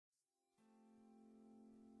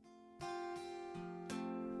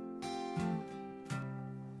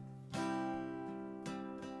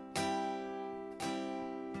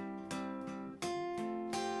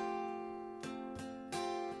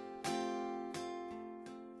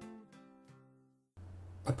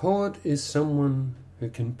A poet is someone who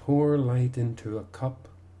can pour light into a cup,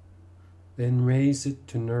 then raise it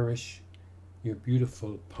to nourish your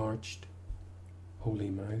beautiful, parched,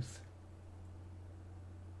 holy mouth.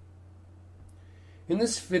 In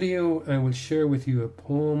this video, I will share with you a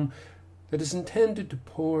poem that is intended to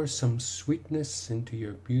pour some sweetness into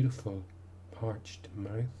your beautiful, parched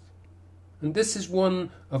mouth. And this is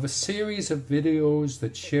one of a series of videos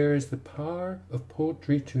that shares the power of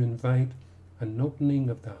poetry to invite an opening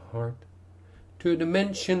of the heart to a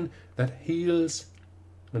dimension that heals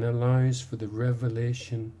and allows for the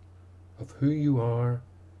revelation of who you are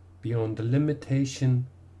beyond the limitation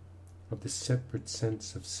of the separate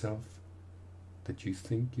sense of self that you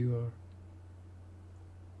think you are.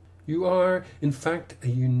 You are, in fact, a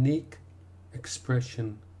unique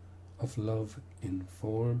expression of love in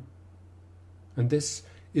form. And this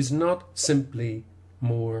is not simply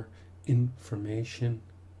more information.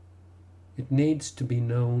 It needs to be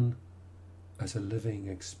known as a living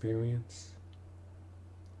experience.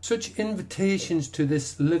 Such invitations to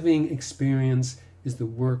this living experience is the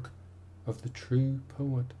work of the true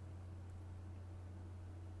poet.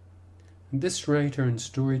 And this writer and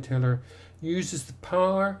storyteller uses the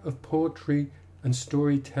power of poetry and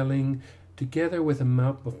storytelling together with a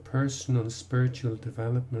map of personal and spiritual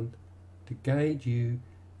development to guide you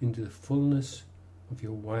into the fullness of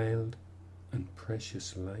your wild and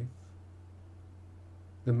precious life.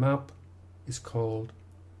 The map is called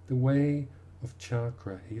the Way of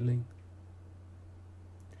Chakra Healing.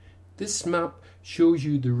 This map shows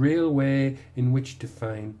you the real way in which to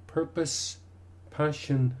find purpose,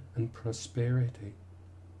 passion and prosperity.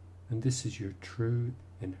 And this is your true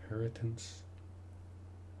inheritance.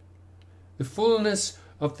 The fullness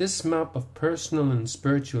of this map of personal and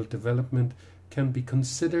spiritual development can be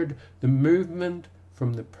considered the movement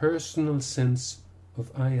from the personal sense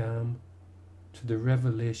of I am to the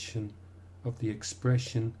revelation of the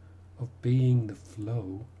expression of being the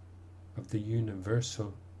flow of the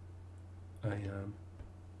universal I am.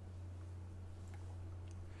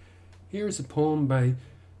 Here is a poem by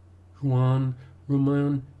Juan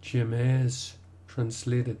Ramon Jemenez,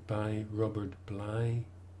 translated by Robert Bly.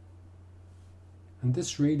 And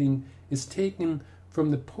this reading is taken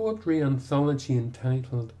from the poetry anthology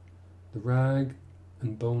entitled The Rag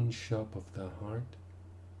and Bone Shop of the Heart.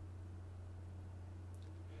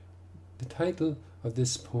 The title of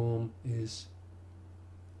this poem is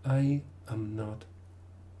I Am Not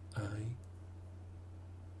I.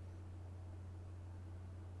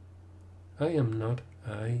 I am not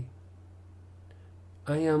I.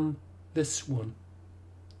 I am this one,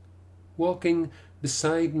 walking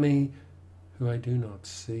beside me who I do not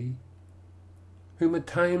see, whom at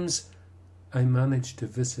times I manage to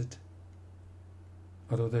visit,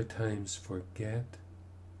 at other times forget.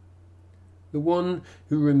 The one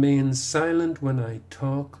who remains silent when I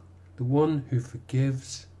talk, the one who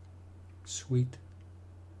forgives, sweet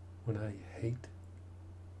when I hate.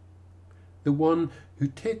 The one who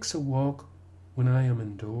takes a walk when I am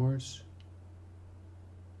indoors.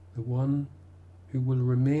 The one who will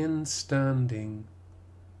remain standing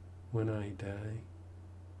when I die.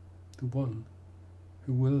 The one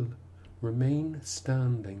who will remain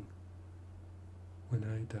standing when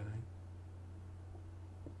I die.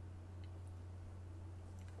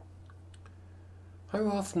 How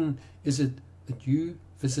often is it that you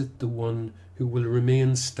visit the one who will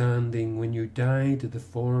remain standing when you die to the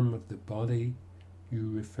form of the body you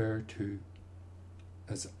refer to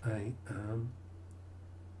as I am?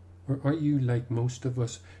 Or are you like most of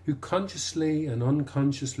us who consciously and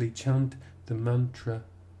unconsciously chant the mantra,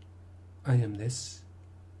 I am this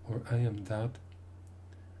or I am that,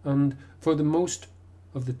 and for the most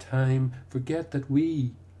of the time forget that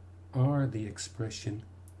we are the expression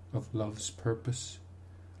of love's purpose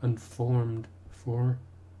and formed for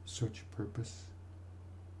such purpose?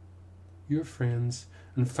 Your friends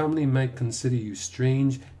and family might consider you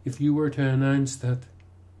strange if you were to announce that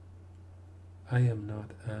I am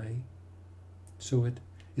not I. So it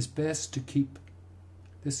is best to keep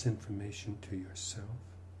this information to yourself.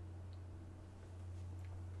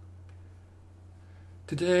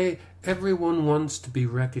 Today, everyone wants to be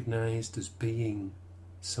recognized as being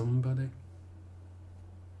somebody.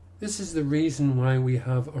 This is the reason why we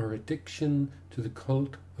have our addiction to the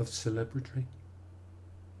cult of celebrity.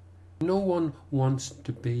 No one wants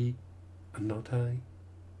to be a not I.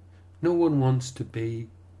 No one wants to be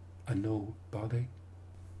a nobody.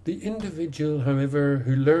 The individual, however,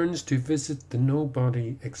 who learns to visit the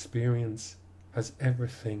nobody experience has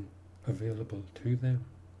everything available to them.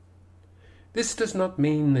 This does not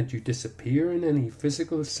mean that you disappear in any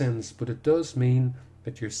physical sense, but it does mean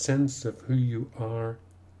that your sense of who you are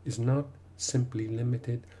is not simply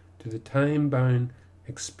limited to the time-bound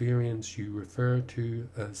experience you refer to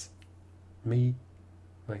as me,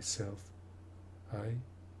 myself, I.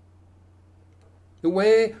 The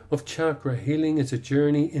way of chakra healing is a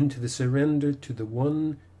journey into the surrender to the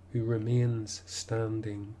one who remains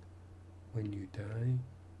standing when you die.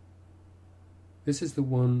 This is the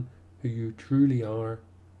one who you truly are,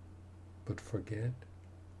 but forget.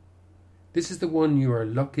 This is the one you are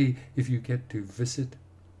lucky if you get to visit,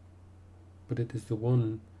 but it is the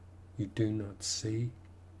one you do not see.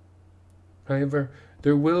 However,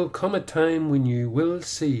 there will come a time when you will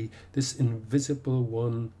see this invisible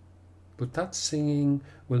one, but that seeing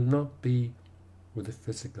will not be with the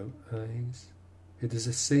physical eyes. It is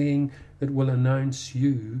a seeing that will announce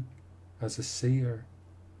you as a seer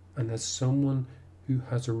and as someone who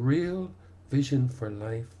has a real vision for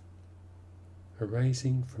life,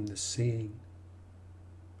 arising from the seeing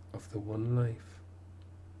of the one life.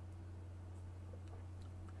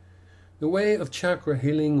 The way of chakra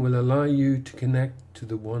healing will allow you to connect to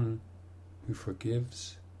the one who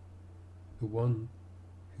forgives, the one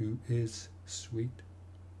who is sweet.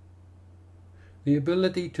 The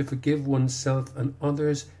ability to forgive oneself and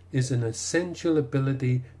others is an essential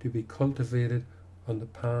ability to be cultivated on the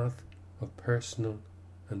path of personal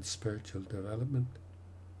and spiritual development.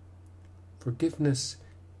 Forgiveness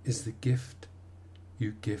is the gift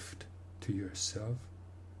you gift to yourself.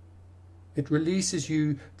 It releases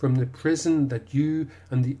you from the prison that you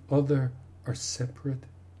and the other are separate.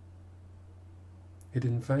 It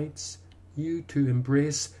invites you to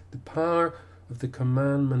embrace the power of the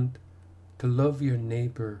commandment to love your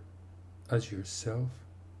neighbour as yourself.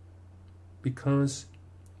 Because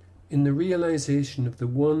in the realization of the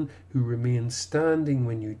one who remains standing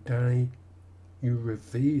when you die, you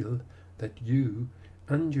reveal that you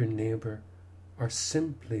and your neighbour are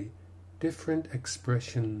simply different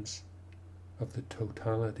expressions of the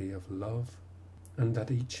totality of love, and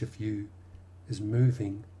that each of you is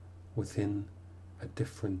moving within a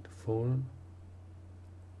different form.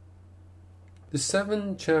 The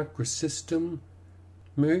 7 chakra system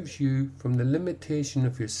moves you from the limitation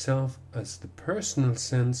of yourself as the personal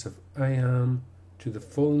sense of I am to the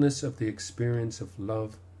fullness of the experience of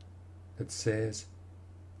love that says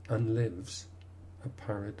and lives a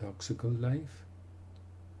paradoxical life.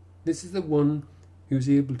 This is the one who is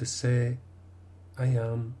able to say, I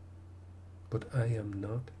am, but I am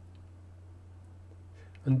not.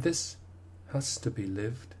 And this has to be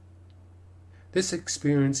lived. This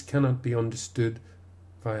experience cannot be understood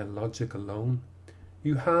via logic alone.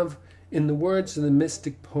 You have, in the words of the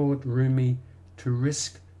mystic poet Rumi, to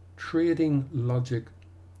risk trading logic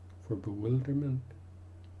for bewilderment.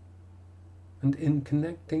 And in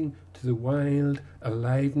connecting to the wild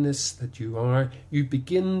aliveness that you are, you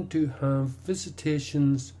begin to have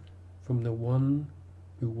visitations from the one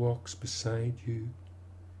who walks beside you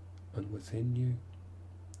and within you.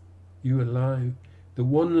 You allow the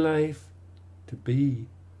one life to be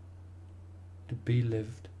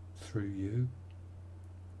lived through you.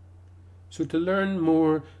 So to learn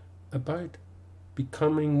more about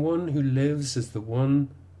becoming one who lives as the one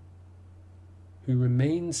who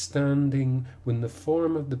remains standing when the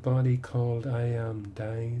form of the body called I am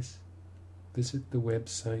dies, visit the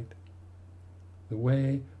website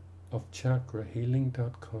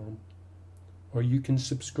wayofchakrahealing.com, or you can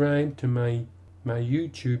subscribe to my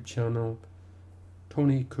YouTube channel,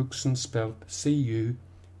 Tony Cookson, spelled C-U-C-K-S-O-N,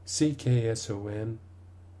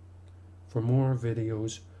 for more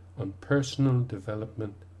videos on personal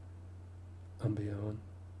development and beyond.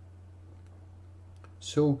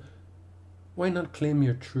 So why not claim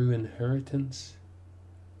your true inheritance?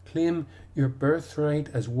 Claim your birthright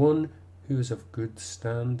as one who is of good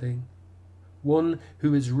standing, one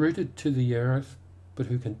who is rooted to the earth but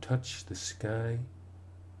who can touch the sky,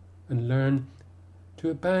 and learn to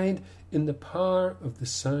abide in the power of the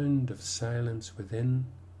sound of silence within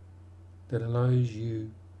that allows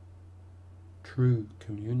you true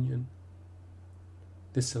communion.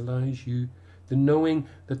 This allows you the knowing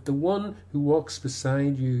that the one who walks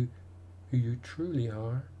beside you, who you truly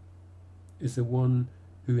are, is the one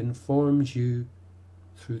who informs you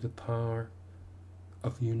through the power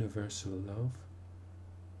of universal love.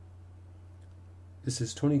 This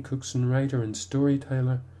is Tony Cookson, writer and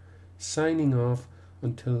storyteller, signing off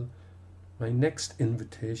until my next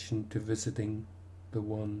invitation to visiting the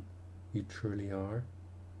one you truly are.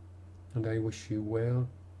 And I wish you well,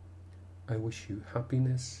 I wish you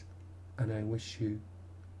happiness, and I wish you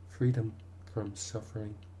freedom from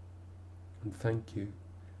suffering. And thank you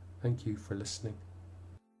for listening.